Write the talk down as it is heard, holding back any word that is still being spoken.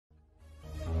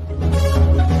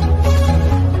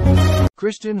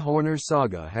Christian Horner's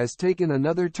saga has taken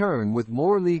another turn with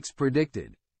more leaks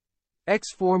predicted.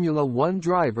 Ex-Formula 1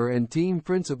 driver and team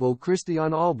principal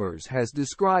Christian Albers has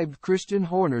described Christian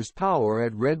Horner's power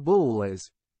at Red Bull as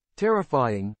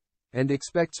terrifying, and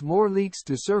expects more leaks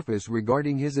to surface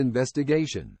regarding his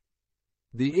investigation.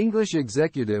 The English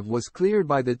executive was cleared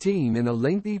by the team in a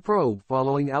lengthy probe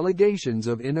following allegations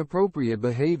of inappropriate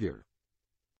behavior.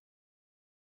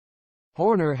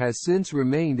 Horner has since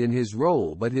remained in his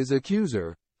role, but his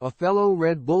accuser, a fellow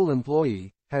Red Bull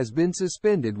employee, has been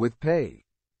suspended with pay.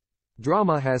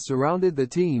 Drama has surrounded the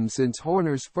team since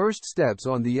Horner's first steps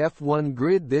on the F1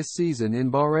 grid this season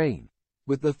in Bahrain,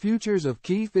 with the futures of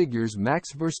key figures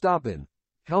Max Verstappen,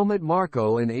 Helmut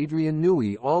Marko and Adrian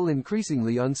Newey all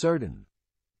increasingly uncertain.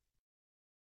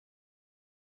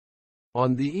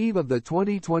 On the eve of the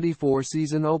 2024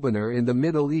 season opener in the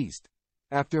Middle East,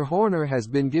 after Horner has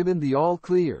been given the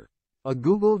all-clear, a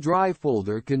Google Drive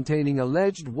folder containing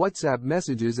alleged WhatsApp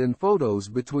messages and photos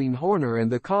between Horner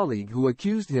and the colleague who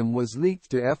accused him was leaked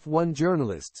to F1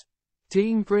 journalists,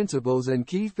 team principals and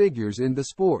key figures in the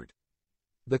sport.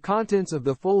 The contents of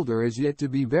the folder is yet to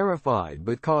be verified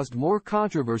but caused more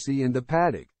controversy in the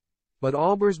paddock, but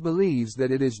Albers believes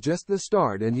that it is just the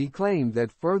start, and he claimed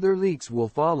that further leaks will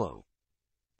follow.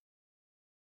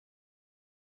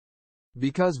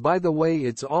 Because by the way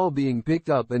it's all being picked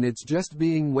up and it's just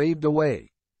being waved away,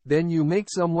 then you make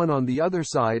someone on the other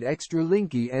side extra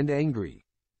linky and angry.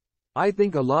 I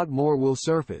think a lot more will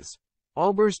surface,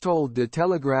 Albers told De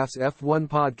Telegraph's F1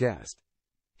 podcast.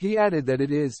 He added that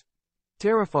it is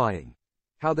terrifying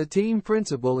how the team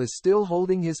principal is still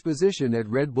holding his position at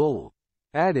Red Bull,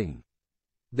 adding,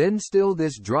 then still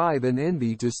this drive and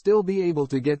envy to still be able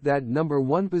to get that number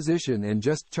one position and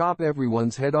just chop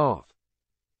everyone's head off.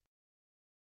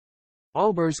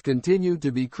 Albers continued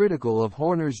to be critical of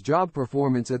Horner's job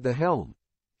performance at the helm,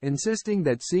 insisting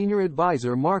that senior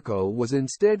advisor Marko was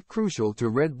instead crucial to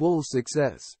Red Bull's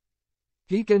success.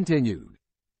 He continued,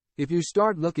 if you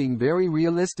start looking very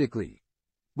realistically,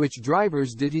 which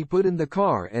drivers did he put in the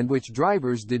car and which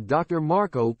drivers did Dr.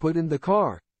 Marko put in the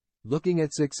car, looking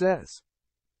at success?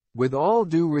 With all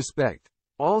due respect,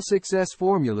 all success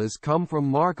formulas come from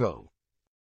Marko.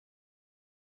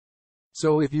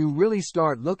 So if you really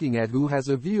start looking at who has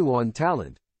a view on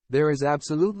talent, there is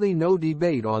absolutely no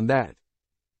debate on that.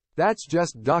 That's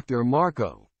just Dr.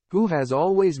 Marko, who has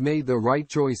always made the right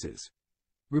choices.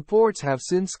 Reports have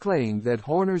since claimed that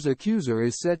Horner's accuser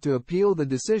is set to appeal the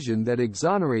decision that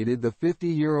exonerated the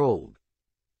 50-year-old.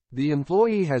 The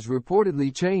employee has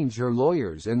reportedly changed her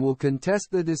lawyers and will contest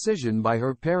the decision by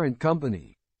her parent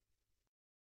company.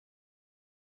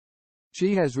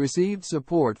 She has received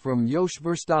support from Jos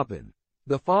Verstappen,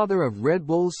 the father of Red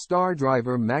Bull's star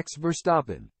driver Max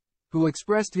Verstappen, who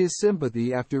expressed his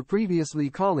sympathy after previously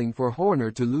calling for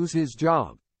Horner to lose his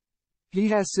job. He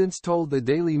has since told the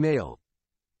Daily Mail,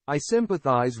 I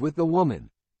sympathize with the woman,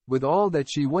 with all that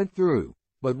she went through,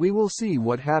 but we will see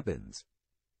what happens.